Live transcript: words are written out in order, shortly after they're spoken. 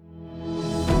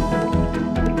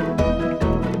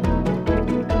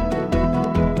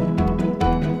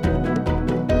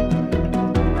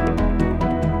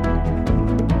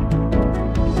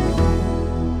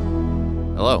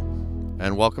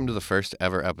the first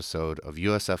ever episode of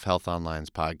USF Health Online's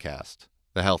podcast,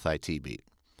 The Health IT Beat.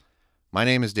 My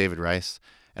name is David Rice,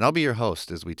 and I'll be your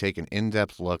host as we take an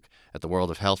in-depth look at the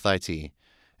world of health IT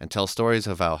and tell stories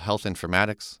of how health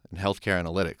informatics and healthcare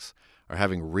analytics are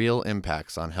having real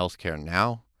impacts on healthcare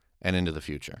now and into the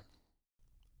future.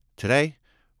 Today,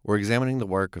 we're examining the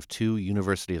work of two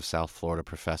University of South Florida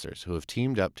professors who have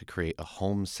teamed up to create a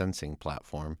home sensing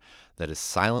platform that is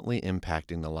silently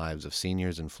impacting the lives of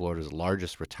seniors in Florida's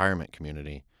largest retirement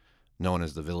community, known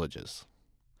as the Villages.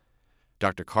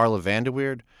 Dr. Carla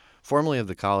Vanderweerd, formerly of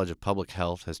the College of Public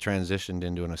Health, has transitioned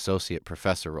into an associate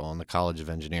professor role in the College of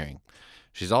Engineering.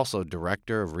 She's also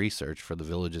director of research for the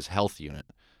Villages Health Unit,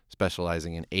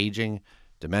 specializing in aging,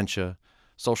 dementia,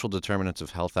 social determinants of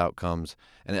health outcomes,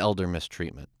 and elder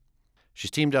mistreatment.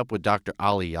 She's teamed up with Dr.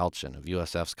 Ali Yalchin of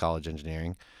USF's College of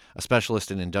Engineering, a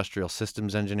specialist in industrial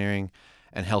systems engineering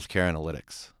and healthcare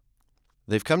analytics.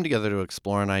 They've come together to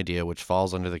explore an idea which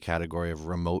falls under the category of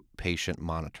remote patient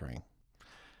monitoring.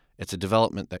 It's a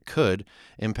development that could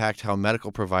impact how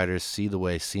medical providers see the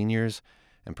way seniors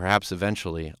and perhaps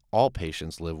eventually all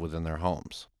patients live within their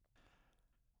homes.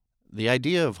 The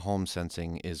idea of home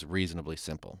sensing is reasonably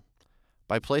simple.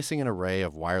 By placing an array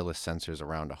of wireless sensors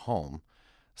around a home,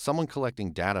 someone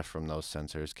collecting data from those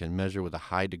sensors can measure with a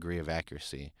high degree of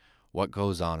accuracy what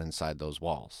goes on inside those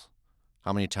walls.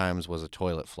 How many times was a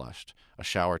toilet flushed, a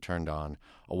shower turned on,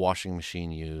 a washing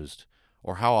machine used,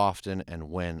 or how often and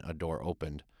when a door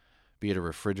opened, be it a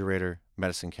refrigerator,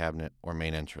 medicine cabinet, or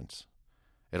main entrance.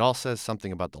 It all says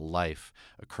something about the life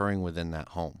occurring within that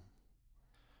home.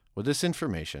 With this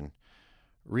information,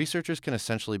 researchers can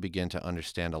essentially begin to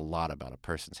understand a lot about a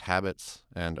person's habits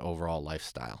and overall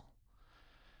lifestyle.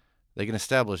 They can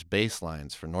establish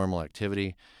baselines for normal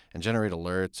activity and generate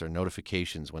alerts or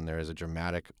notifications when there is a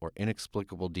dramatic or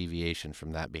inexplicable deviation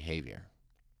from that behavior.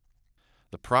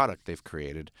 The product they've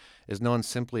created is known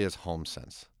simply as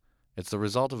HomeSense. It's the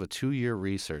result of a 2-year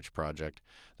research project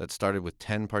that started with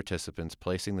 10 participants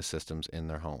placing the systems in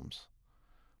their homes.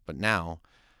 But now,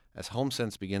 as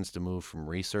HomeSense begins to move from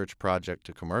research project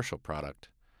to commercial product,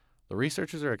 the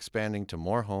researchers are expanding to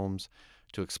more homes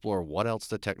to explore what else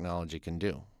the technology can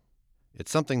do.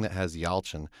 It's something that has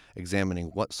Yalchin examining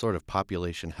what sort of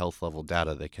population health level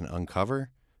data they can uncover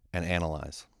and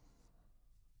analyze.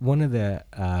 One of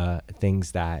the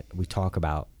things that we talk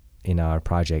about in our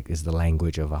project is the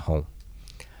language of a home.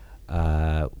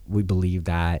 We believe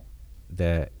that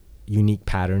the unique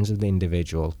patterns of the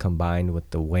individual combined with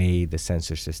the way the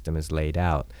sensor system is laid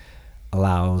out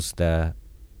allows the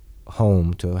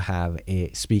home to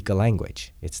speak a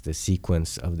language. It's the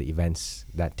sequence of the events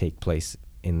that take place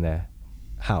in the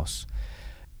house.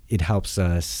 It helps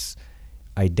us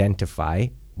identify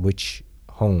which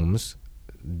homes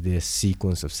this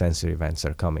sequence of sensory events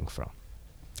are coming from.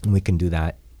 And we can do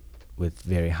that with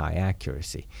very high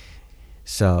accuracy.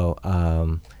 So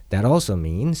that also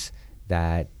means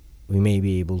that we may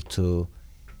be able to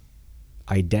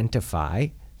identify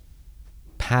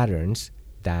patterns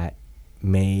that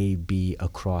may be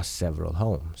across several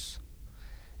homes.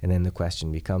 And then the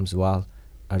question becomes, well,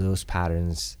 are those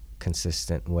patterns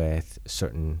consistent with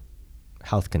certain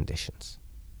health conditions?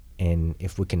 And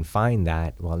if we can find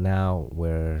that, well, now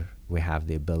we have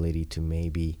the ability to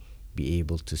maybe be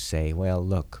able to say, well,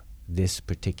 look, this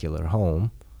particular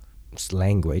home's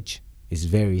language is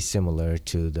very similar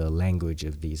to the language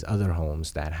of these other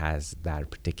homes that has that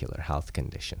particular health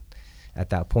condition. At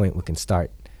that point, we can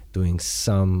start doing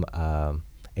some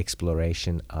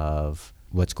exploration of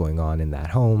what's going on in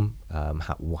that home,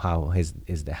 how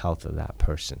is the health of that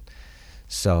person.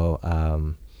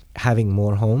 So having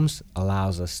more homes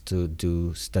allows us to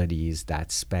do studies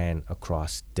that span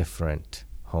across different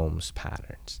homes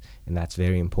patterns, and that's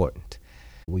very important.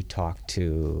 We talked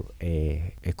to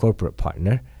a corporate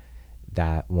partner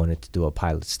that wanted to do a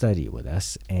pilot study with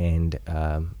us, and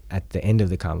at the end of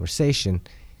the conversation,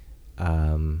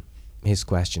 his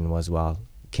question was, well,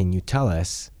 can you tell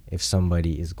us if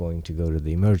somebody is going to go to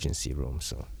the emergency room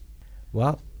soon?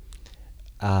 Well,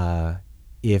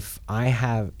 if I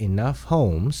have enough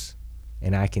homes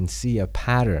and I can see a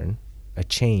pattern, a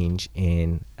change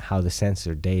in how the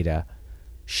sensor data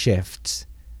shifts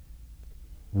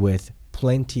with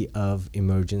plenty of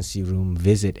emergency room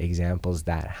visit examples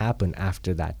that happen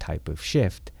after that type of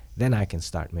shift, then I can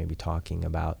start maybe talking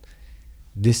about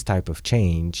this type of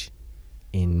change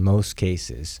in most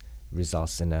cases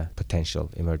results in a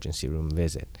potential emergency room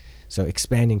visit. So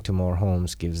expanding to more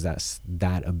homes gives us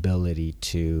that ability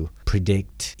to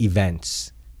predict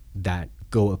events that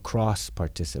go across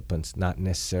participants, not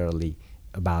necessarily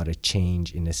about a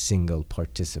change in a single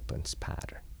participant's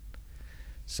pattern.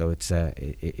 So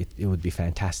it would be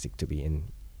fantastic to be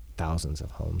in thousands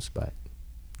of homes, but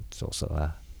it's also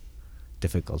a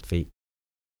difficult feat.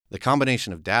 The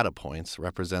combination of data points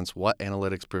represents what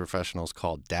analytics professionals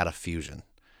call data fusion,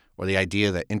 or the idea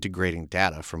that integrating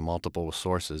data from multiple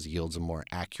sources yields a more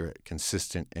accurate,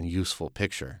 consistent, and useful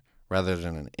picture, rather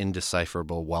than an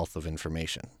indecipherable wealth of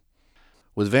information.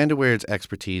 With Van de Weerde's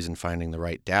expertise in finding the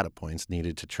right data points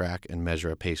needed to track and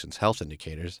measure a patient's health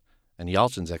indicators, and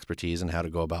Yalchin's expertise in how to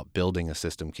go about building a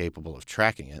system capable of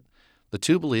tracking it, the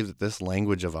two believe that this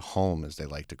language of a home, as they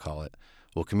like to call it,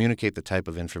 will communicate the type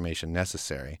of information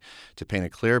necessary to paint a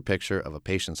clearer picture of a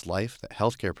patient's life that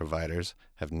healthcare providers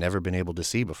have never been able to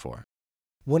see before.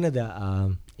 One of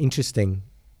the interesting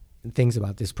things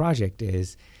about this project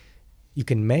is you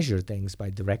can measure things by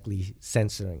directly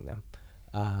censoring them.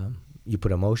 You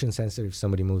put a motion sensor. If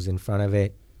somebody moves in front of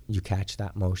it, you catch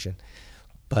that motion.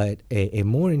 But a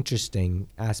more interesting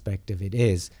aspect of it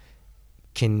is,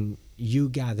 can you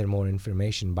gather more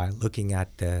information by looking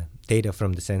at the data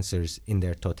from the sensors in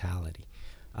their totality?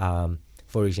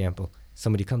 For example,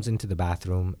 somebody comes into the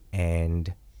bathroom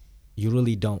and you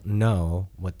really don't know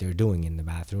what they're doing in the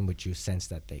bathroom, but you sense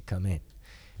that they come in.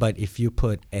 But if you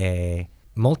put a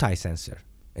multi-sensor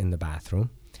in the bathroom,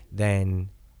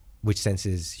 then which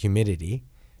senses humidity,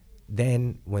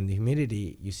 then when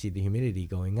you see the humidity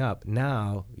going up,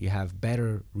 now you have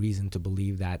better reason to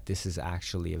believe that this is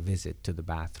actually a visit to the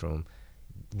bathroom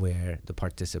where the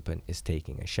participant is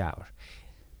taking a shower.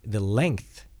 The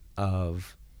length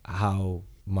of how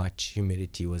much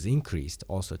humidity was increased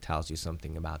also tells you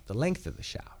something about the length of the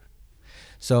shower.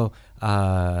 So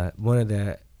one of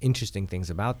the interesting things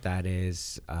about that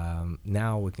is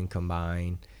now we can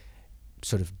combine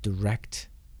sort of direct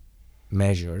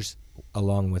measures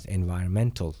along with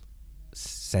environmental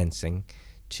sensing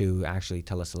to actually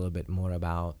tell us a little bit more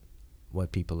about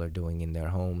what people are doing in their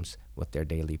homes, what their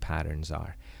daily patterns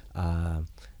are.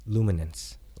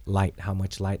 Luminance, light, how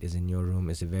much light is in your room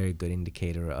is a very good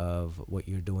indicator of what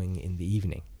you're doing in the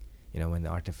evening. You know, when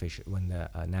the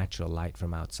natural light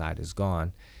from outside is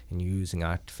gone and you're using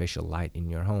artificial light in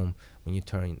your home, when you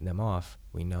turn them off,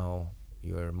 we know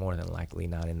you're more than likely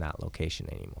not in that location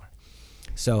anymore.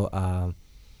 So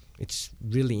it's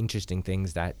really interesting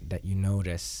things that you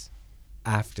notice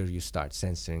after you start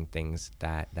censoring things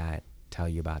that tell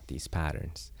you about these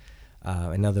patterns.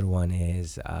 Another one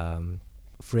is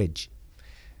fridge.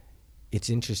 It's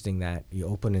interesting that you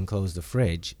open and close the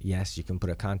fridge. Yes, you can put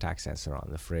a contact sensor on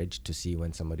the fridge to see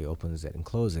when somebody opens it and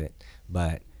closes it,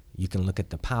 but you can look at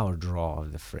the power draw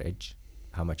of the fridge,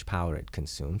 how much power it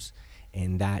consumes,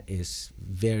 and that is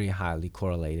very highly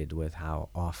correlated with how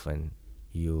often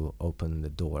you open the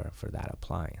door for that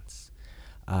appliance.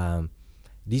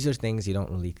 These are things you don't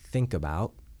really think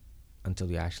about until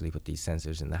you actually put these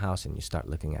sensors in the house and you start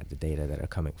looking at the data that are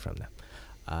coming from them.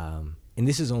 And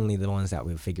this is only the ones that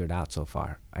we've figured out so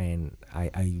far. And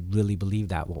I really believe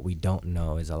that what we don't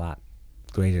know is a lot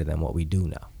greater than what we do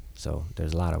know. So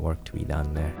there's a lot of work to be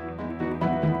done there.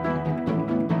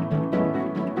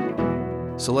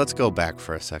 So let's go back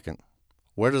for a second.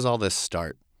 Where does all this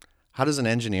start? How does an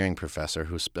engineering professor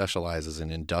who specializes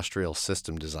in industrial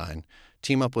system design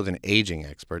team up with an aging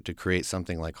expert to create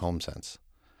something like HomeSense?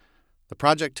 The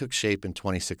project took shape in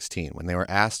 2016 when they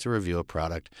were asked to review a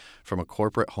product from a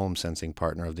corporate home sensing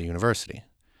partner of the university.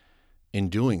 In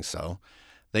doing so,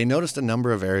 they noticed a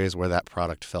number of areas where that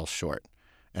product fell short,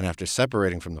 and after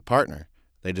separating from the partner,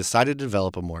 they decided to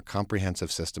develop a more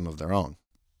comprehensive system of their own.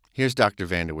 Here's Dr.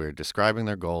 Van de Weerde describing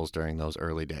their goals during those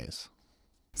early days.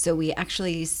 So we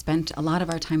actually spent a lot of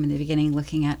our time in the beginning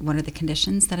looking at what are the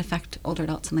conditions that affect older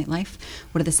adults in late life,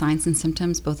 what are the signs and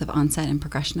symptoms both of onset and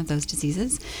progression of those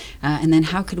diseases, and then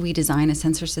how could we design a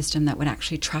sensor system that would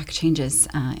actually track changes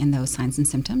in those signs and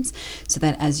symptoms so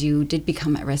that as you did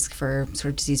become at risk for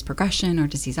sort of disease progression or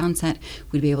disease onset,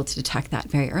 we'd be able to detect that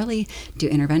very early, do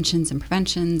interventions and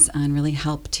preventions, and really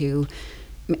help to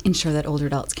ensure that older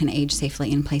adults can age safely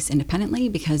in place independently,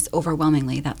 because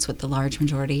overwhelmingly that's what the large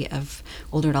majority of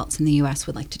older adults in the U.S.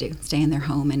 would like to do, stay in their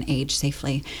home and age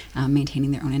safely,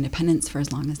 maintaining their own independence for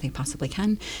as long as they possibly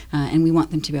can. And we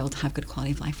want them to be able to have good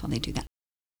quality of life while they do that.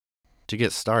 To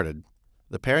get started,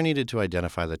 the pair needed to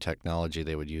identify the technology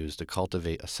they would use to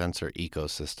cultivate a sensor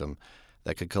ecosystem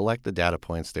that could collect the data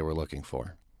points they were looking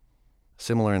for.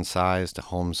 Similar in size to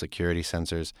home security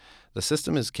sensors, the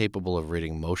system is capable of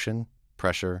reading motion,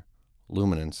 pressure,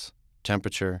 luminance,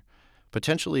 temperature,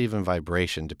 potentially even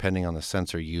vibration depending on the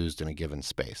sensor used in a given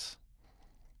space.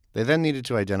 They then needed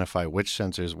to identify which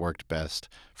sensors worked best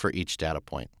for each data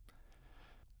point.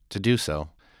 To do so,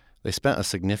 they spent a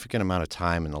significant amount of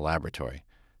time in the laboratory,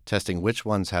 testing which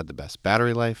ones had the best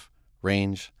battery life,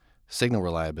 range, signal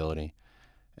reliability,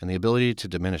 and the ability to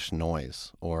diminish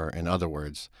noise, or in other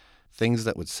words, things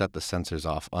that would set the sensors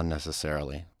off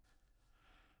unnecessarily.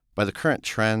 By the current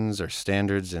trends or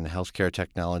standards in healthcare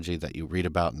technology that you read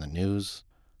about in the news,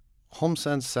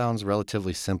 HomeSense sounds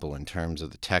relatively simple in terms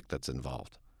of the tech that's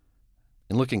involved.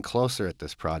 In looking closer at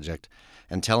this project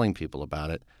and telling people about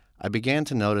it, I began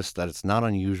to notice that it's not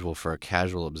unusual for a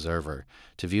casual observer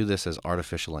to view this as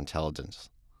artificial intelligence.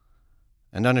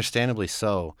 And understandably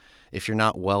so, if you're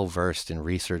not well versed in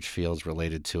research fields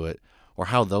related to it or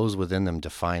how those within them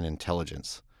define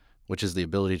intelligence, which is the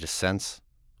ability to sense,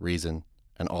 reason,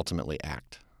 and ultimately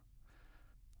act.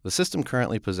 The system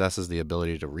currently possesses the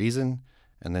ability to reason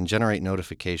and then generate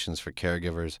notifications for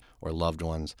caregivers or loved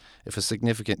ones if a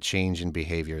significant change in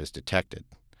behavior is detected.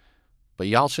 But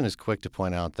Yalchin is quick to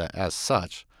point out that, as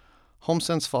such,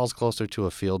 HomeSense falls closer to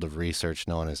a field of research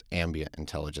known as ambient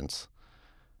intelligence.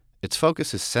 Its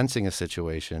focus is sensing a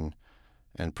situation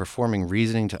and performing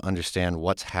reasoning to understand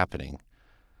what's happening,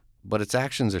 but its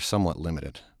actions are somewhat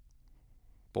limited.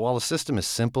 But while the system is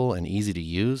simple and easy to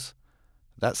use,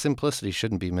 that simplicity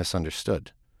shouldn't be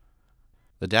misunderstood.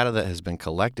 The data that has been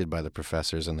collected by the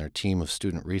professors and their team of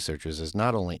student researchers is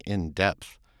not only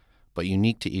in-depth, but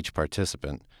unique to each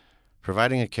participant,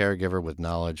 providing a caregiver with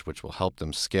knowledge which will help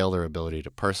them scale their ability to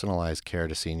personalize care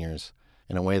to seniors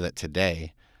in a way that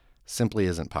today simply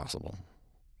isn't possible.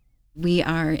 We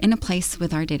are in a place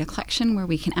with our data collection where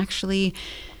we can actually,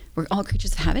 we're all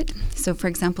creatures of habit. So for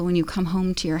example, when you come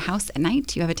home to your house at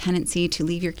night, you have a tendency to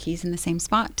leave your keys in the same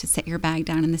spot, to set your bag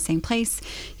down in the same place.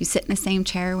 You sit in the same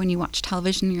chair when you watch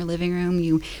television in your living room.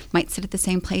 You might sit at the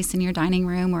same place in your dining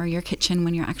room or your kitchen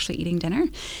when you're actually eating dinner.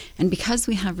 And because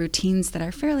we have routines that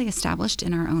are fairly established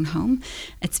in our own home,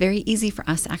 it's very easy for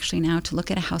us actually now to look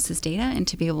at a house's data and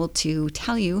to be able to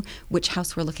tell you which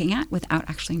house we're looking at without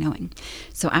actually knowing.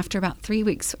 So after about 3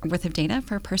 weeks worth of data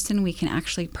for a person, we can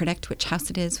actually predict which house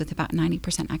it is with about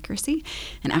 90% accuracy.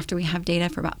 And after we have data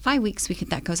for about 5 weeks,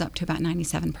 that goes up to about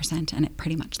 97%, and it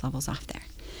pretty much levels off there.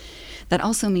 That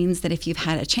also means that if you've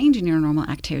had a change in your normal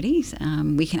activities,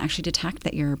 we can actually detect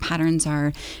that your patterns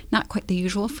are not quite the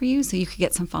usual for you, so you could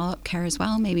get some follow-up care as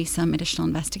well, maybe some additional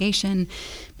investigation,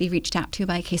 be reached out to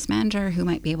by a case manager who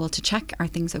might be able to check, are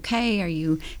things okay?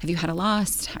 Have you had a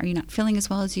loss? Are you not feeling as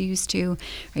well as you used to?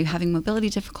 Are you having mobility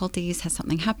difficulties? Has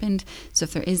something happened? So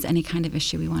if there is any kind of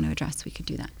issue we want to address, we could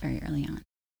do that very early on.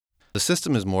 The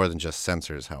system is more than just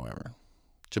sensors, however.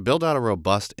 To build out a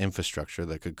robust infrastructure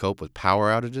that could cope with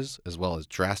power outages, as well as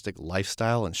drastic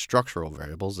lifestyle and structural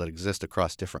variables that exist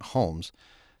across different homes,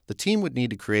 the team would need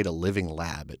to create a living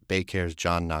lab at Baycare's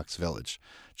John Knox Village,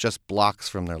 just blocks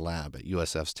from their lab at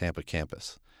USF's Tampa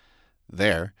campus.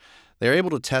 There, they are able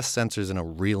to test sensors in a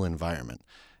real environment,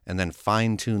 and then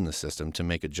fine-tune the system to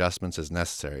make adjustments as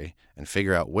necessary and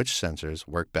figure out which sensors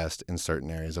work best in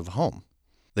certain areas of a home.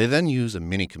 They then use a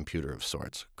mini-computer of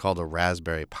sorts, called a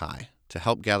Raspberry Pi, to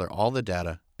help gather all the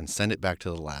data and send it back to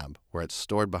the lab, where it's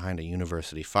stored behind a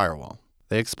university firewall.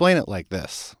 They explain it like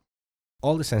this.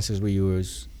 All the sensors we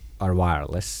use are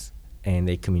wireless, and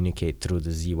they communicate through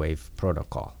the Z-Wave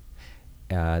protocol.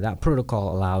 That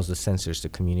protocol allows the sensors to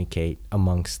communicate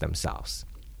amongst themselves.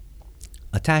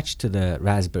 Attached to the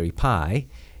Raspberry Pi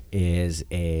is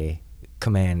a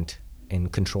command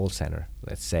and control center,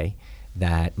 let's say,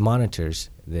 that monitors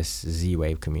this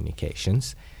Z-Wave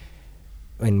communications.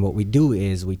 And what we do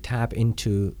is we tap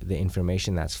into the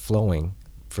information that's flowing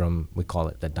from, we call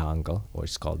it the dongle, or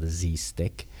it's called the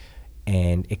Z-stick,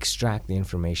 and extract the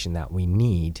information that we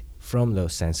need from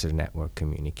those sensor network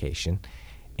communication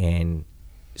and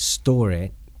store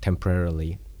it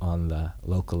temporarily on the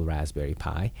local Raspberry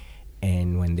Pi.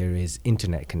 And when there is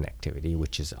internet connectivity,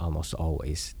 which is almost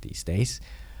always these days,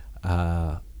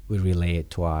 we relay it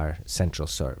to our central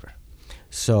server.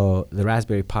 So the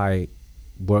Raspberry Pi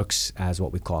works as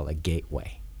what we call a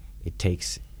gateway. It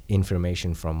takes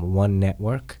information from one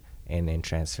network and then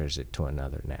transfers it to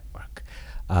another network.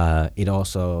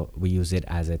 We use it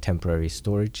as a temporary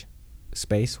storage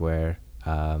space where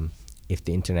if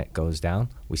the internet goes down,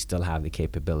 we still have the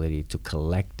capability to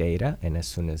collect data, and as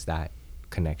soon as that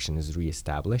connection is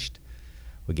reestablished,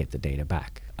 we get the data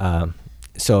back.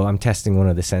 So I'm testing one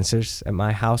of the sensors at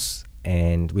my house,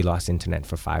 and we lost internet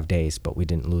for 5 days, but we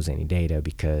didn't lose any data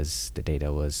because the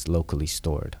data was locally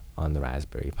stored on the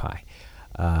Raspberry Pi.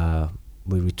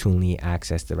 We routinely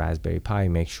access the Raspberry Pi,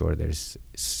 make sure there's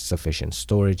sufficient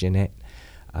storage in it,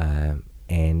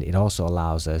 and it also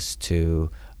allows us to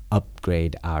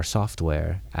upgrade our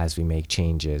software as we make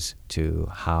changes to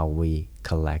how we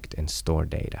collect and store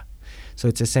data. So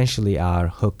it's essentially our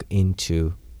hook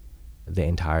into the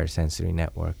entire sensory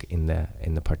network in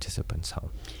the participant's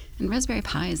home. And Raspberry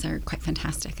Pis are quite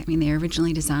fantastic. I mean, they were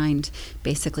originally designed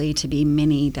basically to be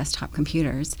mini desktop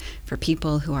computers for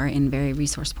people who are in very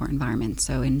resource-poor environments.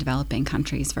 So in developing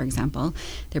countries, for example,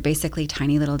 they're basically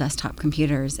tiny little desktop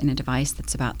computers in a device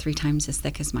that's about 3 times as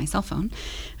thick as my cell phone.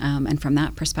 And from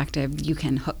that perspective, you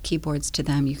can hook keyboards to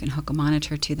them, you can hook a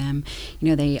monitor to them.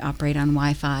 They operate on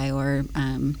Wi-Fi or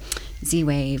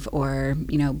Z-Wave or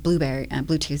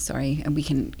Bluetooth, and we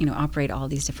can operate all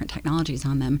these different technologies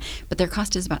on them. But their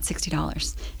cost is about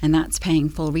 $60, and that's paying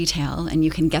full retail, and you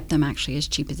can get them actually as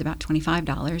cheap as about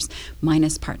 $25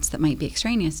 minus parts that might be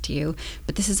extraneous to you.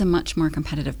 But this is a much more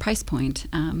competitive price point,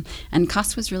 and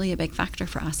cost was really a big factor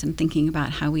for us in thinking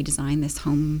about how we design this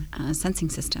home sensing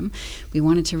system. We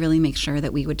wanted to really make sure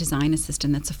that we would design a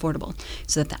system that's affordable,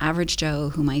 so that the average Joe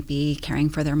who might be caring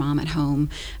for their mom at home,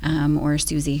 or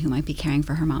Susie who might be caring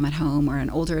for her mom at home, or an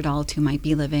older adult who might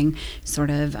be living sort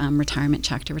of retirement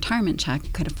check to retirement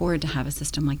check, could afford to have a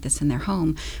system like this in their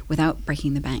home without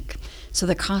breaking the bank. So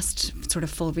the cost, sort of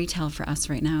full retail for us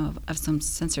right now of some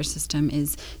sensor system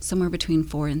is somewhere between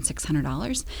 $400 and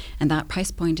 $600, and that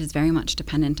price point is very much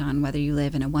dependent on whether you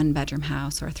live in a 1-bedroom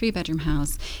house or a 3-bedroom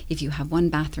house, if you have 1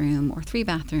 bathroom or 3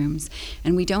 bathrooms,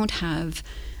 and we don't have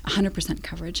 100%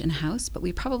 coverage in a house, but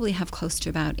we probably have close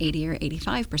to about 80 or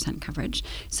 85% coverage.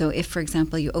 So if, for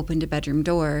example, you opened a bedroom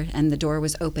door and the door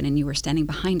was open and you were standing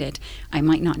behind it, I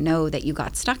might not know that you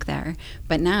got stuck there.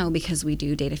 But now, because we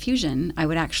do data fusion, I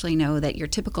would actually know that your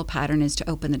typical pattern is to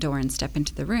open the door and step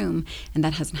into the room, and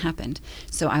that hasn't happened.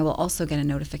 So I will also get a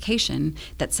notification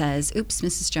that says, oops,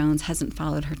 Mrs. Jones hasn't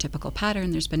followed her typical pattern.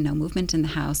 There's been no movement in the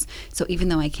house. So even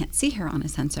though I can't see her on a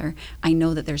sensor, I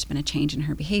know that there's been a change in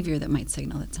her behavior that might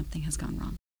signal that something has gone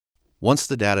wrong. Once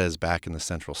the data is back in the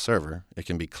central server, it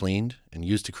can be cleaned and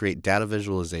used to create data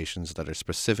visualizations that are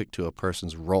specific to a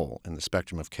person's role in the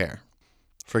spectrum of care.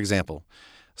 For example,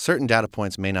 certain data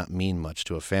points may not mean much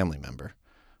to a family member,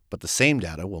 but the same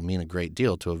data will mean a great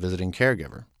deal to a visiting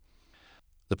caregiver.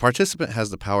 The participant has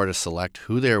the power to select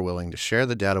who they are willing to share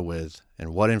the data with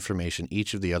and what information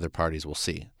each of the other parties will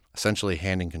see, essentially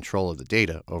handing control of the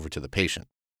data over to the patient.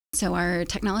 So our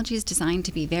technology is designed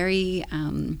to be very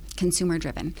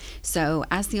consumer-driven. So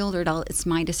as the older adult, it's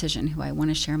my decision who I want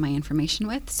to share my information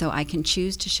with. So I can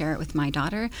choose to share it with my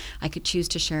daughter. I could choose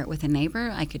to share it with a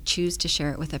neighbor. I could choose to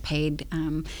share it with a paid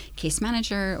case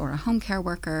manager or a home care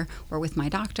worker or with my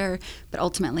doctor. But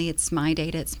ultimately, it's my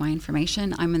data. It's my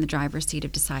information. I'm in the driver's seat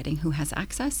of deciding who has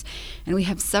access. And we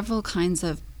have several kinds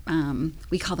of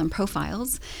we call them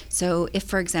profiles. So if,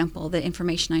 for example, the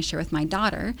information I share with my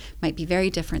daughter might be very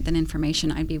different than information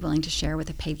I'd be willing to share with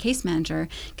a paid case manager,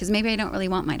 because maybe I don't really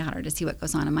want my daughter to see what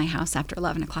goes on in my house after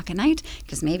 11 o'clock at night,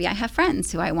 because maybe I have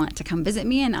friends who I want to come visit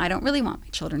me, and I don't really want my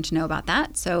children to know about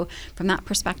that. So from that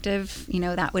perspective,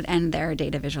 that would end their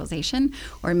data visualization.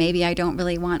 Or maybe I don't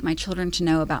really want my children to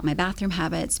know about my bathroom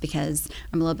habits because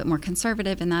I'm a little bit more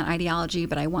conservative in that ideology,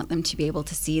 but I want them to be able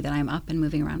to see that I'm up and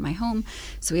moving around my home.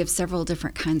 So we have several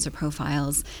different kinds of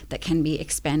profiles that can be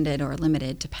expanded or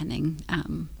limited depending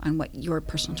on what your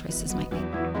personal choices might be.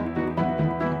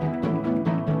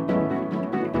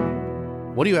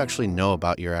 What do you actually know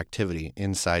about your activity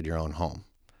inside your own home?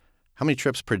 How many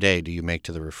trips per day do you make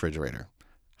to the refrigerator?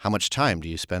 How much time do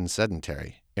you spend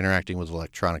sedentary, interacting with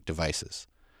electronic devices?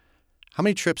 How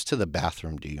many trips to the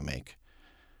bathroom do you make?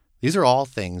 These are all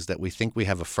things that we think we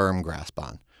have a firm grasp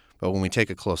on, but when we take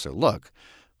a closer look,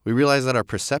 we realize that our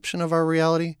perception of our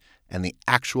reality and the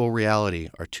actual reality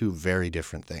are two very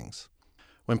different things.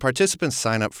 When participants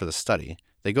sign up for the study,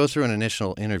 they go through an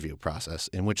initial interview process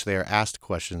in which they are asked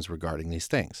questions regarding these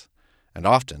things. And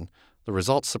often, the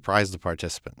results surprise the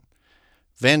participant.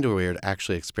 Van der Weerd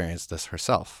actually experienced this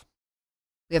herself.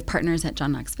 We have partners at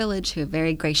John Knox Village who have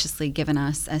very graciously given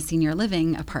us a senior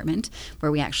living apartment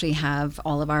where we actually have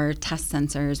all of our test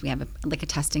sensors. We have a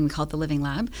testing, we call it the Living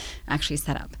Lab, actually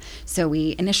set up. So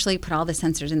we initially put all the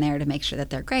sensors in there to make sure that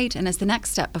they're great. And as the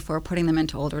next step before putting them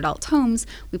into older adults' homes,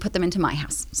 we put them into my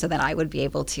house so that I would be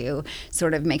able to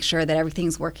sort of make sure that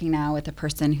everything's working now with a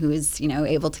person who is,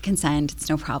 able to consent. It's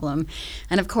no problem.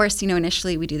 And of course,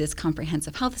 initially we do this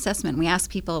comprehensive health assessment. We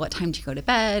ask people, what time do you go to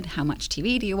bed? How much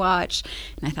TV do you watch?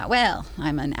 And I thought, well,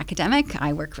 I'm an academic.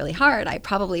 I work really hard. I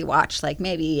probably watch like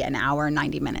maybe an hour,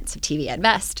 90 minutes of TV at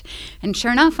best. And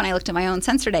sure enough, when I looked at my own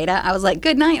sensor data, I was like,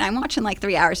 good night. I'm watching like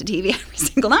 3 hours of TV every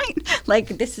single night. Like,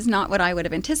 this is not what I would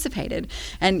have anticipated.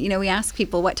 And, we ask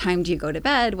people, what time do you go to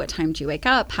bed? What time do you wake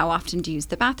up? How often do you use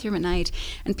the bathroom at night?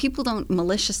 And people don't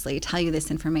maliciously tell you this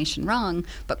information wrong,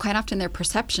 but quite often their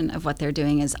perception of what they're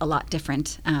doing is a lot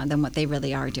different than what they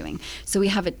really are doing. So we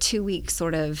have a 2-week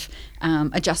sort of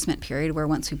adjustment period where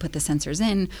once we put the sensors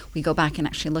in, we go back and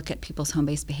actually look at people's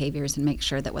home-based behaviors and make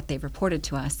sure that what they've reported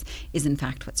to us is in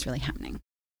fact what's really happening.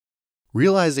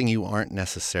 Realizing you aren't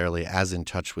necessarily as in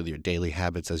touch with your daily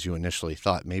habits as you initially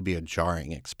thought may be a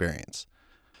jarring experience.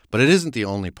 But it isn't the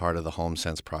only part of the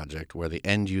HomeSense project where the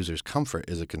end user's comfort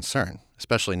is a concern,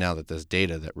 especially now that this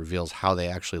data that reveals how they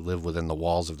actually live within the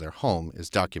walls of their home is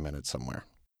documented somewhere.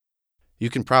 You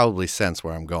can probably sense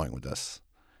where I'm going with this.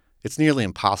 It's nearly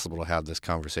impossible to have this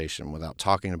conversation without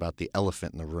talking about the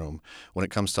elephant in the room when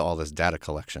it comes to all this data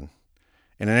collection.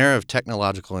 In an era of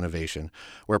technological innovation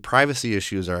where privacy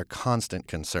issues are a constant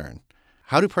concern,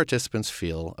 how do participants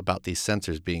feel about these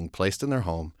sensors being placed in their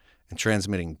home and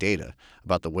transmitting data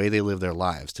about the way they live their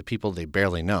lives to people they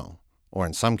barely know, or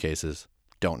in some cases,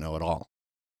 don't know at all?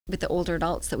 With the older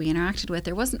adults that we interacted with,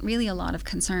 there wasn't really a lot of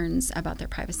concerns about their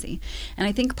privacy. And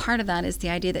I think part of that is the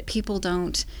idea that people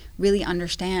don't really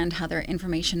understand how their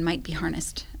information might be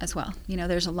harnessed as well.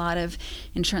 There's a lot of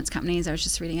insurance companies. I was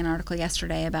just reading an article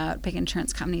yesterday about big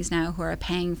insurance companies now who are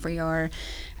paying for your,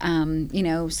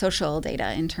 social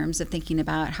data in terms of thinking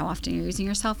about how often you're using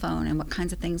your cell phone and what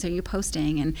kinds of things are you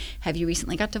posting, and have you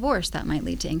recently got divorced? That might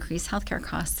lead to increased healthcare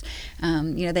costs.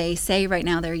 They say right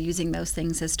now they're using those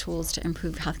things as tools to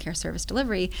improve healthcare service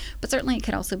delivery, but certainly it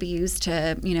could also be used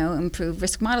to, improve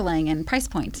risk modeling and price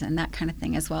points and that kind of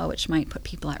thing as well, which might put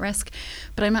people at risk.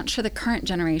 But I'm not sure the current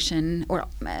generation, or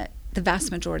the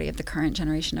vast majority of the current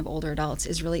generation of older adults,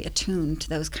 is really attuned to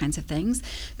those kinds of things,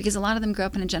 because a lot of them grew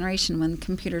up in a generation when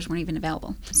computers weren't even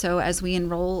available. So as we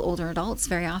enroll older adults,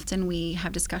 very often we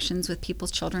have discussions with people's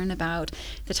children about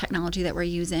the technology that we're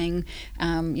using.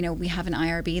 We have an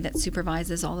IRB that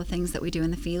supervises all the things that we do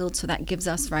in the field, so that gives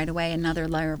us right away another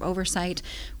layer of oversight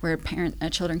where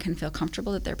children can feel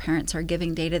comfortable that their parents are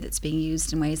giving data that's being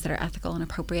used in ways that are ethical and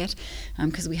appropriate,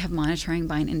 because we have monitoring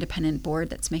by an independent board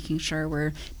that's making sure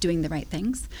we're doing the right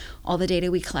things. All the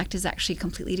data we collect is actually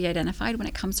completely de-identified when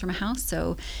it comes from a house.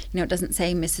 So, it doesn't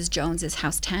say Mrs. Jones's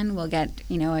house 10. We'll get,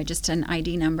 just an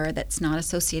ID number that's not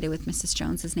associated with Mrs.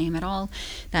 Jones's name at all.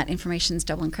 That information is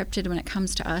double encrypted when it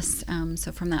comes to us.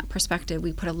 So from that perspective,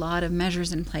 we put a lot of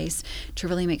measures in place to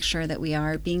really make sure that we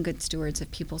are being good stewards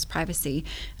of people's privacy,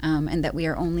 and that we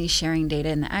are only sharing data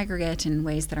in the aggregate in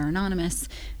ways that are anonymous,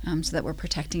 so that we're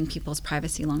protecting people's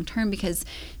privacy long term. Because,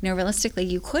 realistically,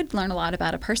 you could learn a lot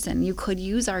about a person. You could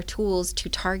use our tools to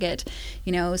target,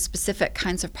 specific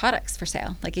kinds of products for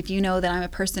sale. Like if you know that I'm a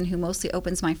person who mostly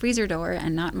opens my freezer door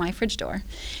and not my fridge door,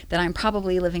 that I'm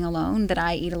probably living alone, that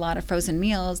I eat a lot of frozen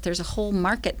meals, there's a whole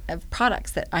market of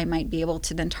products that I might be able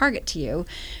to then target to you.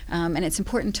 And it's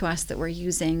important to us that we're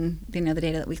using, the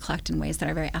data that we collect in ways that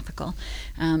are very ethical.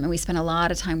 And we spend a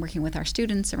lot of time working with our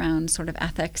students around sort of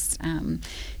ethics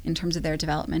in terms of their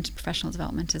development, professional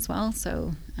development as well.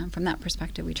 So from that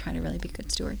perspective, we try to really be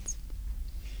good stewards.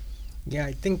 Yeah,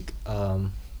 I think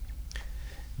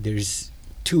there's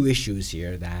two issues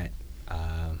here that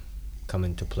come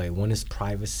into play. One is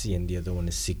privacy and the other one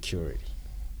is security.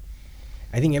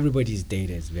 I think everybody's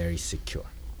data is very secure.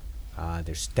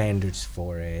 There's standards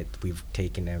for it. We've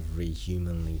taken every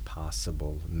humanly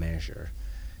possible measure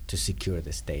to secure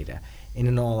this data. And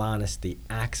in all honesty,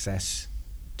 access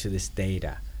to this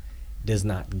data does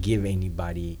not give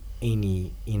anybody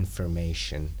any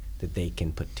information that they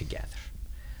can put together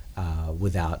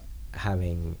without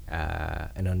having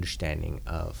an understanding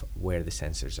of where the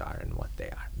sensors are and what they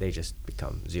are. They just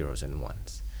become zeros and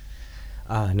ones.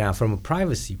 Now, from a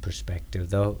privacy perspective,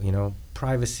 though,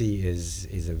 privacy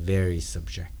is a very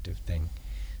subjective thing.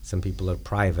 Some people are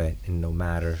private, and no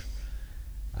matter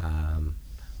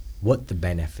what the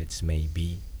benefits may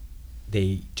be,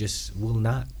 they just will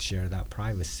not share that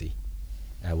privacy,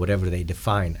 whatever they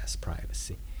define as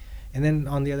privacy. And then,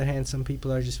 on the other hand, some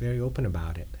people are just very open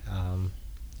about it.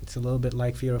 It's a little bit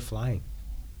like fear of flying.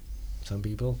 Some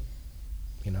people,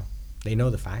 they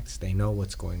know the facts. They know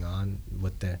what's going on,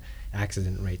 what the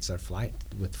accident rates are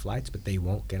with flights, but they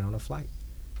won't get on a flight.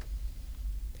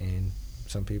 And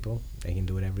some people, they can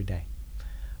do it every day.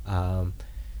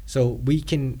 So we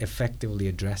can effectively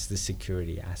address the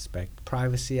security aspect.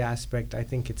 Privacy aspect, I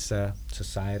think it's a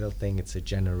societal thing. It's a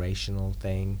generational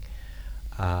thing.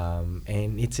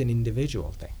 And it's an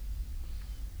individual thing.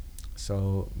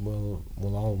 So we'll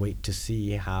all wait to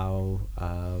see how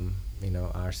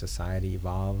our society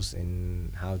evolves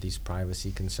and how these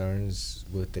privacy concerns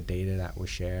with the data that we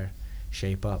share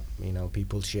shape up.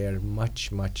 People share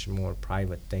much more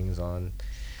private things on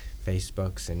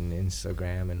Facebooks and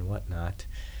Instagram and whatnot,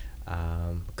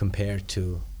 compared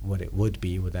to what it would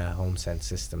be with a HomeSense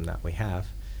system that we have.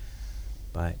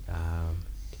 But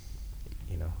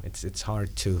it's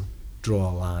hard to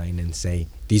draw a line and say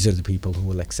these are the people who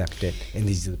will accept it and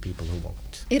these are the people who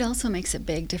won't. It also makes a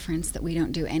big difference that we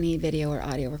don't do any video or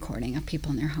audio recording of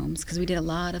people in their homes, because we did a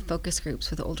lot of focus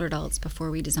groups with older adults before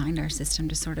we designed our system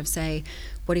to sort of say,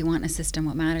 what do you want in a system,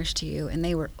 what matters to you? And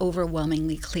they were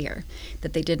overwhelmingly clear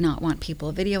that they did not want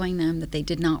people videoing them, that they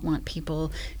did not want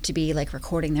people to be like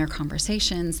recording their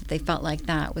conversations, that they felt like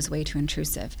that was way too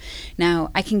intrusive.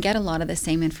 Now, I can get a lot of the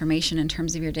same information in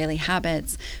terms of your daily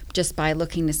habits just by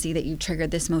looking to see that you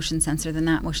triggered this motion sensor, then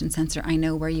that motion sensor. I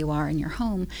know where you are in your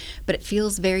home, but it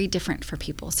feels very different for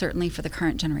people. Certainly for the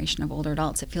current generation of older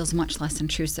adults, it feels much less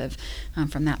intrusive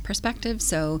from that perspective.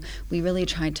 So we really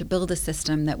tried to build a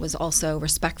system that was also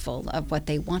respectful of what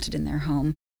they wanted in their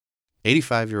home.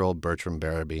 85-year-old Bertram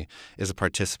Barabee is a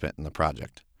participant in the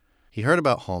project. He heard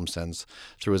about HomeSense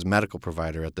through his medical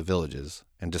provider at the Villages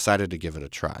and decided to give it a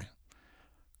try.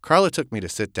 Carla took me to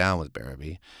sit down with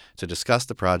Barabee to discuss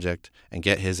the project and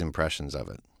get his impressions of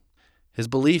it. His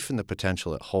belief in the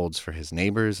potential it holds for his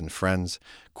neighbors and friends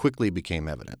quickly became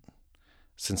evident.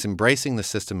 Since embracing the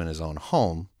system in his own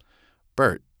home,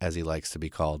 Bert, as he likes to be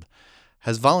called,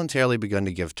 has voluntarily begun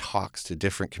to give talks to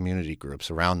different community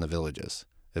groups around the Villages,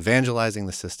 evangelizing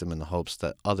the system in the hopes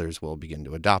that others will begin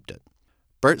to adopt it.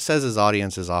 Bert says his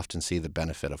audiences often see the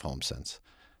benefit of HomeSense,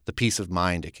 the peace of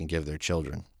mind it can give their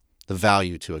children, the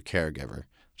value to a caregiver,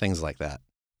 things like that.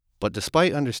 But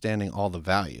despite understanding all the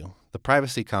value, the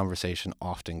privacy conversation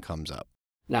often comes up.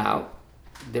 Now,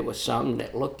 there were some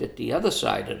that looked at the other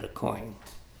side of the coin.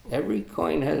 Every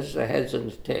coin has the heads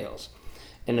and the tails.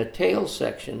 And the tail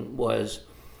section was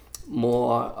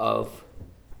more of,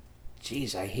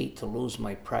 geez, I hate to lose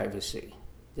my privacy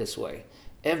this way.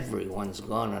 Everyone's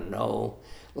gonna know.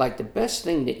 Like the best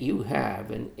thing that you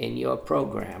have in your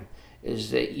program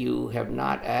is that you have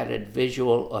not added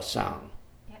visual or sound.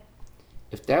 Yep.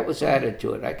 If that was added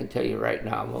to it, I can tell you right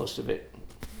now, most of it,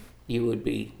 you would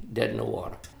be dead in the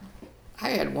water. I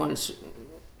had one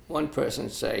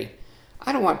person say,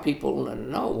 I don't want people to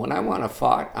know. When I want to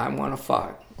fart, I want to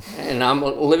fart. And I'm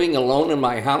living alone in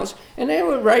my house. And they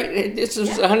were right. This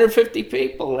is 150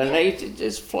 people. And they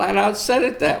just flat out said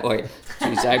it that way.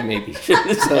 Geez, I maybe shouldn't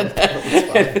have said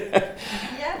that.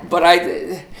 Yeah.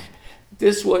 But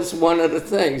this was one of the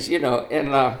things,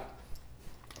 and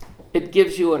it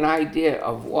gives you an idea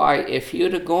of why, if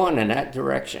you'd have gone in that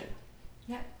direction,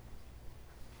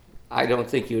 I don't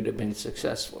think you'd have been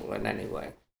successful in any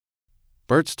way.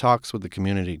 Bert's talks with the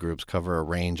community groups cover a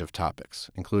range of topics,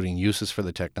 including uses for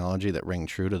the technology that ring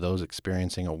true to those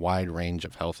experiencing a wide range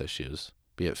of health issues,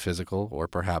 be it physical or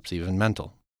perhaps even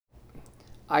mental.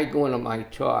 I go into my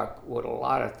talk with a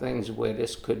lot of things where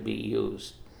this could be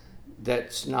used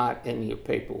that's not in your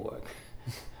paperwork.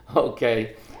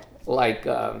 Okay, like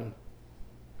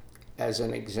as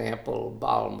an example,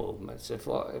 bowel movements. If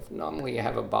normally you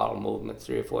have a bowel movement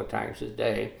 3 or 4 times a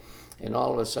day, and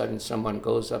all of a sudden someone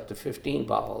goes up to 15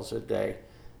 bowels a day,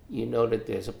 you know that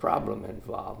there's a problem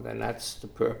involved, and that's the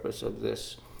purpose of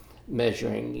this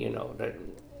measuring, that,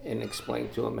 and explain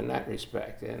to them in that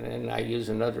respect. And then I use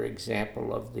another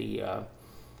example of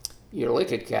your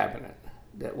liquor cabinet,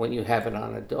 that when you have it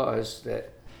on the doors,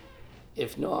 that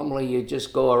if normally you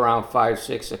just go around 5,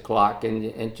 6 o'clock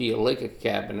into your liquor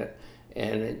cabinet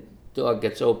and the door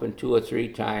gets open 2 or 3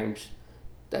 times,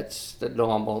 that's the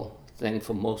normal thing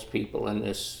for most people and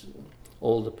this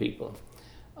older people.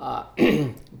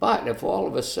 But if all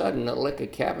of a sudden the liquor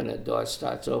cabinet door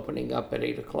starts opening up at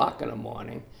 8 o'clock in the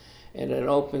morning, and it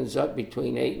opens up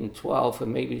between 8 and 12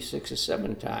 and maybe 6 or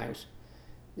 7 times,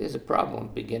 there's a problem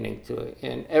beginning to it.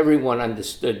 And everyone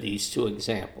understood these 2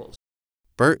 examples.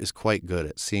 Bert is quite good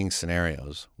at seeing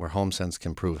scenarios where HomeSense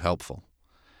can prove helpful.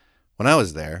 When I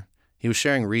was there, he was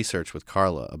sharing research with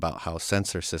Carla about how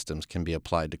sensor systems can be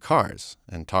applied to cars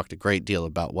and talked a great deal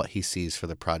about what he sees for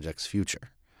the project's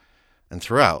future. And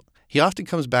throughout, he often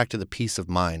comes back to the peace of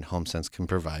mind HomeSense can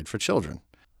provide for children.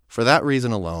 For that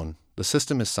reason alone, the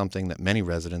system is something that many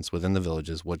residents within the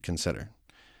Villages would consider.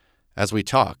 As we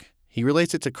talk, he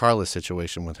relates it to Carla's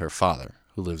situation with her father,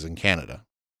 who lives in Canada.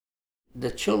 The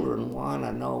children want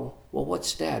to know, well,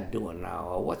 what's Dad doing now,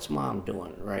 or what's Mom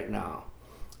doing right now?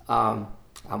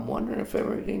 I'm wondering if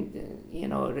everything,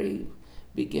 they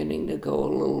beginning to go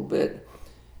a little bit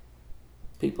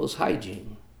people's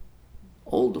hygiene.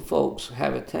 Older folks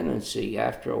have a tendency,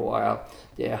 after a while,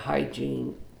 their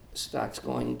hygiene starts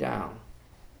going down.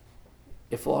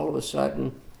 If all of a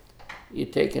sudden you're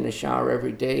taking a shower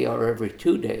every day or every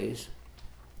 2 days,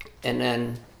 and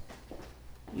then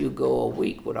you go a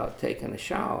week without taking a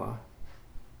shower,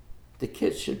 the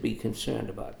kids should be concerned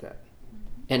about that.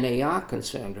 And they are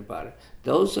concerned about it.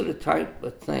 Those are the type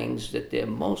of things that they're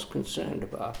most concerned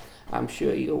about. I'm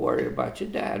sure you're worried about your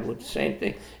dad with the same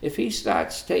thing. If he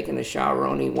starts taking a shower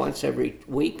only once every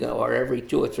week or every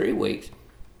 2 or 3 weeks,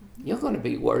 you're going to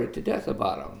be worried to death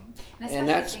about him. And especially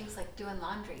that's things like doing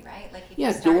laundry, right? Like if Yeah,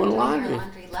 you start doing doing laundry. your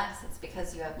laundry less, it's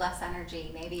because you have less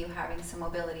energy. Maybe you're having some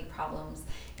mobility problems.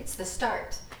 It's the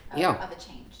start of a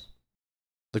change.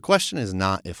 The question is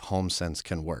not if HomeSense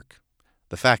can work.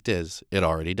 The fact is, it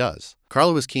already does.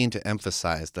 Carla was keen to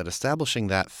emphasize that establishing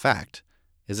that fact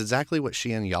is exactly what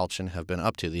she and Yalchin have been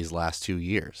up to these last 2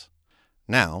 years.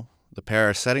 Now, the pair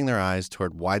are setting their eyes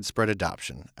toward widespread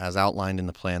adoption, as outlined in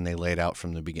the plan they laid out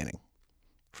from the beginning.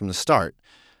 From the start,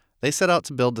 they set out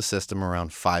to build the system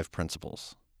around 5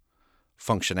 principles.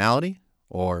 Functionality,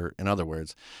 or, in other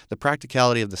words, the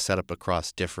practicality of the setup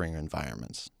across differing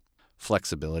environments.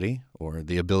 Flexibility, or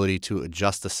the ability to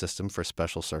adjust the system for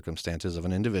special circumstances of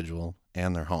an individual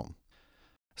and their home.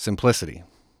 Simplicity,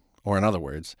 or in other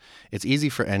words, it's easy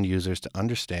for end users to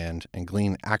understand and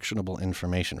glean actionable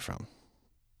information from.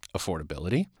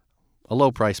 Affordability, a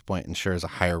low price point ensures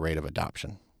a higher rate of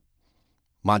adoption.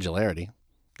 Modularity,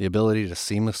 the ability to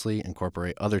seamlessly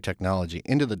incorporate other technology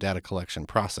into the data collection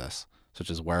process,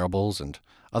 such as wearables and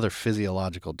other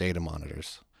physiological data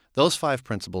monitors. Those 5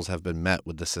 principles have been met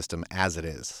with the system as it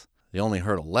is. The only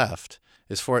hurdle left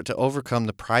is for it to overcome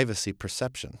the privacy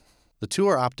perception. The two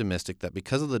are optimistic that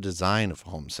because of the design of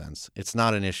HomeSense, it's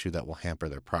not an issue that will hamper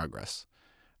their progress.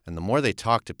 And the more they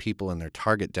talk to people in their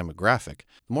target demographic,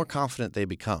 the more confident they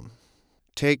become.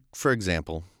 Take, for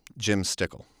example, Jim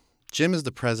Stickle. Jim is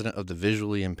the president of the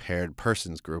Visually Impaired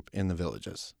Persons Group in the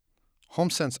Villages.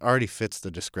 HomeSense already fits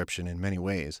the description in many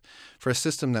ways for a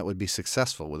system that would be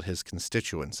successful with his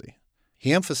constituency.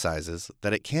 He emphasizes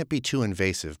that it can't be too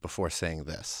invasive before saying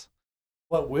this.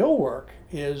 What will work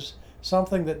is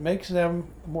something that makes them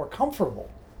more comfortable.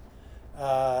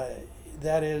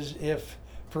 That is, if,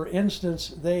 for instance,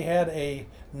 they had a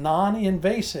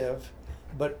non-invasive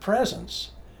but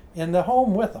presence in the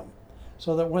home with them,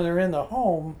 so that when they're in the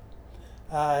home,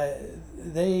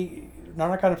 they're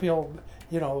not going to feel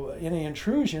any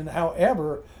intrusion.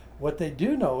 However, what they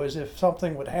do know is if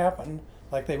something would happen,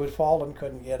 like they would fall and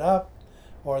couldn't get up,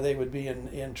 or they would be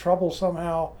in trouble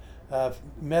somehow,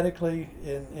 medically,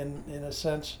 in a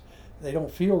sense, they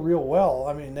don't feel real well.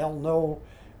 I mean, they'll know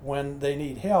when they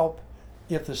need help.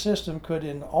 If the system could,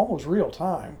 in almost real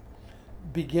time,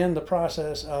 begin the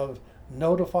process of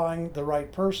notifying the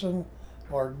right person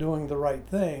or doing the right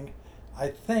thing, I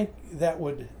think that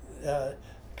would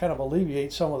kind of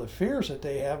alleviate some of the fears that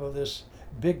they have of this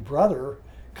big brother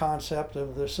concept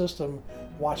of the system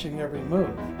watching every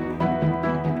move.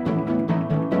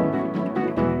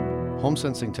 Home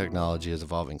sensing technology is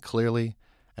evolving clearly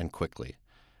and quickly.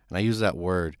 And I use that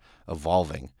word,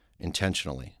 evolving,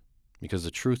 intentionally, because the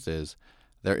truth is,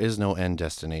 there is no end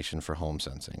destination for home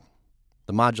sensing.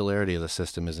 The modularity of the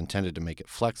system is intended to make it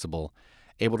flexible,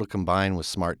 able to combine with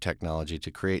smart technology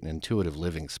to create an intuitive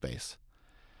living space.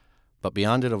 But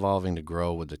beyond it evolving to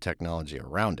grow with the technology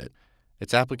around it,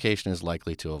 its application is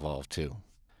likely to evolve too.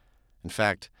 In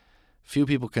fact, few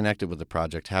people connected with the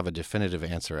project have a definitive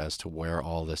answer as to where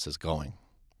all this is going.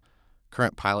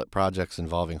 Current pilot projects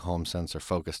involving HomeSense are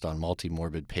focused on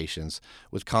multi-morbid patients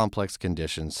with complex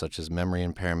conditions such as memory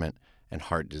impairment and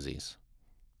heart disease.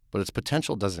 But its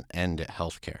potential doesn't end at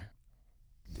healthcare.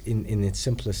 In its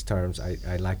simplest terms,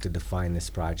 I like to define this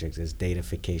project as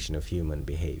datafication of human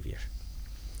behavior.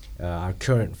 Our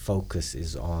current focus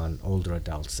is on older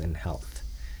adults and health,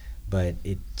 but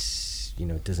it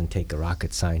doesn't take a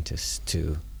rocket scientist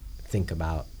to think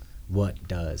about what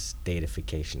does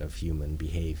datafication of human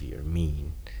behavior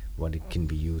mean, what it can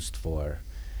be used for,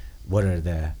 what are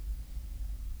the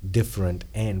different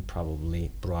and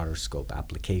probably broader scope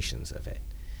applications of it.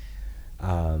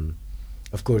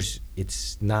 Of course,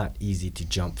 it's not easy to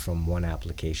jump from one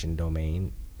application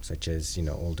domain, such as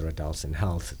older adults and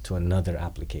health, to another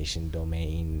application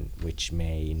domain, which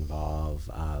may involve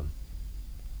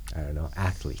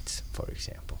athletes, for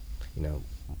example.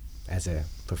 As a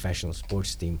professional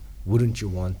sports team, wouldn't you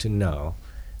want to know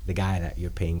the guy that you're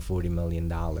paying $40 million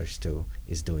to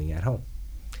is doing at home?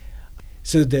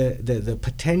 So the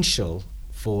potential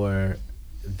for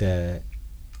the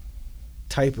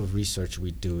type of research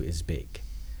we do is big.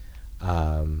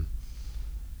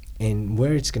 And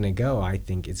where it's going to go, I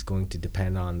think it's going to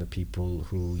depend on the people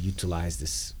who utilize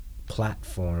this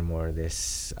platform or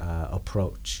this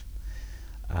approach.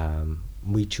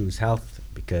 We choose health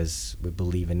because we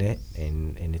believe in it,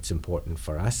 and it's important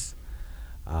for us.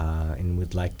 And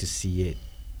we'd like to see it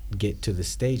get to the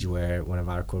stage where one of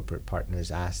our corporate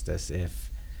partners asked us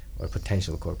or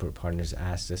potential corporate partners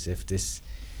asked us if this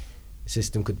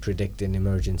system could predict an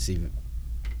emergency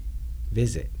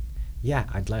visit. Yeah,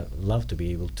 I'd love to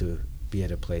be able to be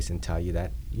at a place and tell you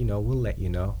that, we'll let you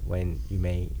know when you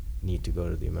may need to go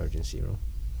to the emergency room.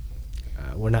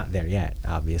 We're not there yet,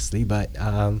 obviously, but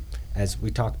as we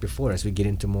talked before, as we get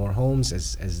into more homes,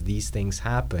 as these things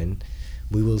happen,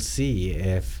 we will see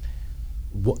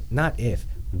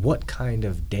what kind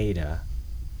of data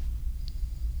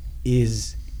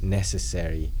is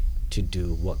necessary to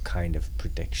do what kind of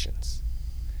predictions.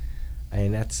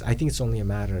 And I think it's only a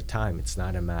matter of time. It's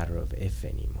not a matter of if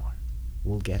anymore.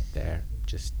 We'll get there.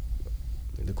 Just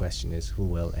the question is who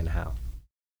will and how.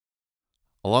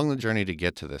 Along the journey to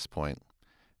get to this point,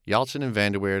 Yalchin and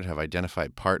Vanderweerd have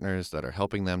identified partners that are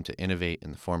helping them to innovate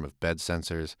in the form of bed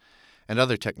sensors and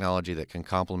other technology that can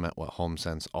complement what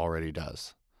HomeSense already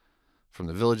does. From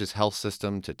the village's health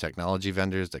system to technology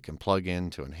vendors that can plug in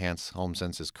to enhance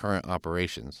HomeSense's current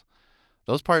operations,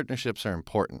 those partnerships are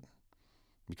important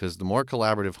because the more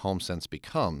collaborative HomeSense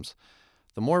becomes,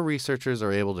 the more researchers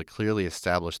are able to clearly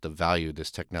establish the value this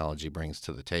technology brings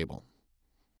to the table.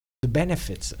 The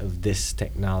benefits of this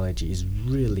technology is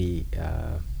really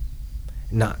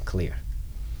not clear.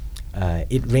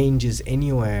 It ranges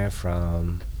anywhere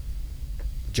from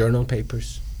journal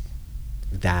papers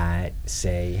that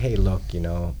say, hey, look,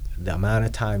 the amount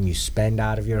of time you spend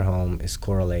out of your home is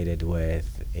correlated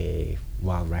with a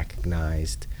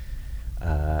well-recognized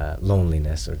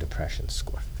loneliness or depression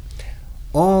score.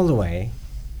 All the way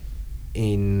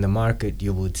in the market,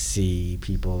 you would see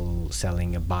people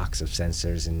selling a box of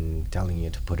sensors and telling you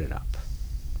to put it up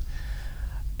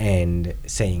and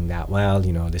saying that,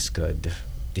 this could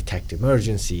detect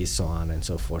emergencies, so on and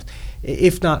so forth.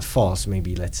 If not false,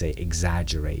 maybe let's say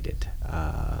exaggerated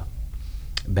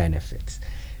benefits.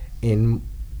 And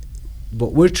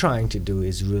what we're trying to do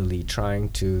is really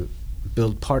trying to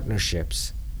build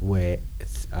partnerships with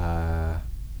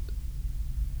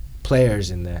players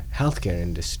in the healthcare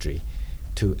industry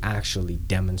to actually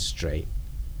demonstrate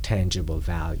tangible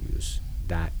values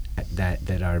that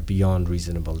are beyond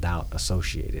reasonable doubt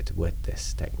associated with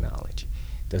this technology.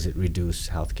 Does it reduce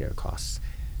healthcare costs?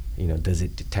 Does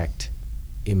it detect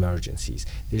emergencies?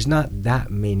 There's not that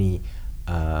many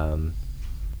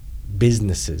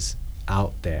businesses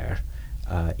out there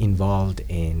involved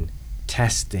in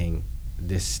testing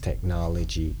this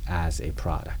technology as a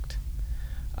product.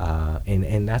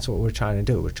 And that's what we're trying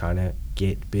to do. We're trying to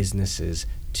get businesses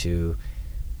to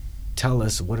tell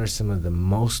us what are some of the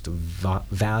most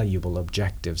valuable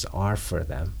objectives are for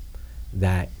them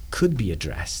that could be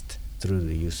addressed through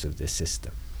the use of this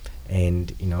system.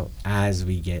 And, as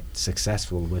we get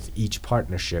successful with each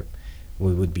partnership,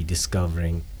 we would be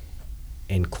discovering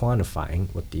and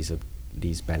quantifying what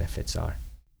these benefits are.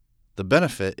 The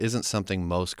benefit isn't something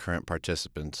most current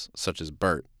participants, such as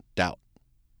Bert, doubt.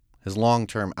 His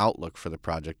long-term outlook for the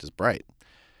project is bright.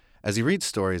 As he reads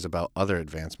stories about other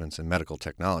advancements in medical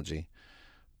technology,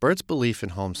 Bert's belief in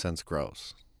HomeSense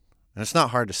grows. And it's not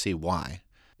hard to see why.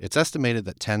 It's estimated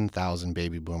that 10,000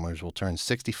 baby boomers will turn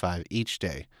 65 each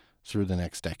day through the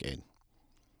next decade.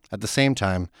 At the same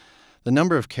time, the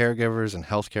number of caregivers and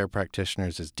healthcare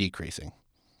practitioners is decreasing.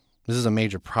 This is a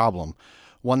major problem,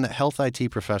 one that health IT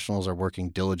professionals are working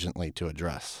diligently to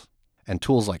address. And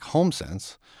tools like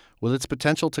HomeSense, with its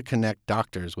potential to connect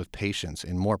doctors with patients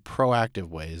in more proactive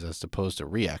ways as opposed to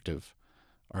reactive,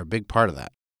 are a big part of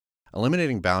that.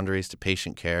 Eliminating boundaries to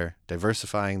patient care,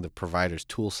 diversifying the provider's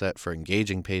toolset for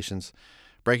engaging patients,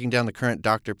 breaking down the current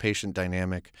doctor-patient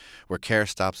dynamic where care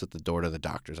stops at the door to the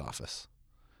doctor's office.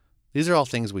 These are all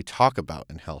things we talk about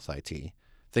in health IT,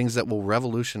 things that will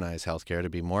revolutionize healthcare to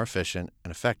be more efficient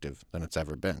and effective than it's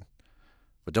ever been.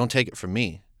 But don't take it from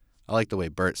me. I like the way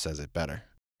Bert says it better.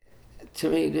 To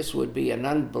me, this would be an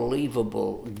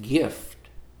unbelievable gift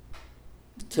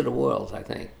to the world, I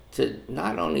think. To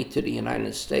not only to the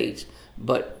United States,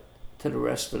 but to the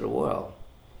rest of the world.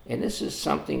 And this is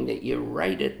something that you're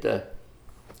right at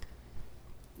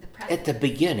the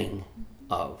beginning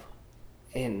of.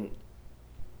 And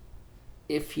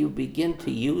if you begin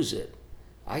to use it,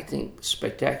 I think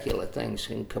spectacular things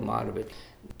can come out of it.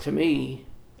 To me,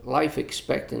 life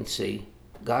expectancy,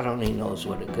 God only knows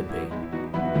what it could be.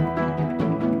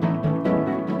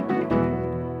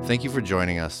 Thank you for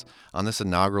joining us on this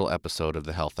inaugural episode of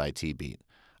the Health IT Beat.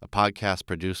 a podcast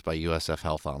produced by USF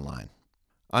Health Online.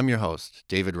 I'm your host,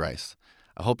 David Rice.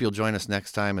 I hope you'll join us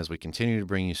next time as we continue to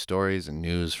bring you stories and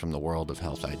news from the world of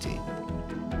health IT.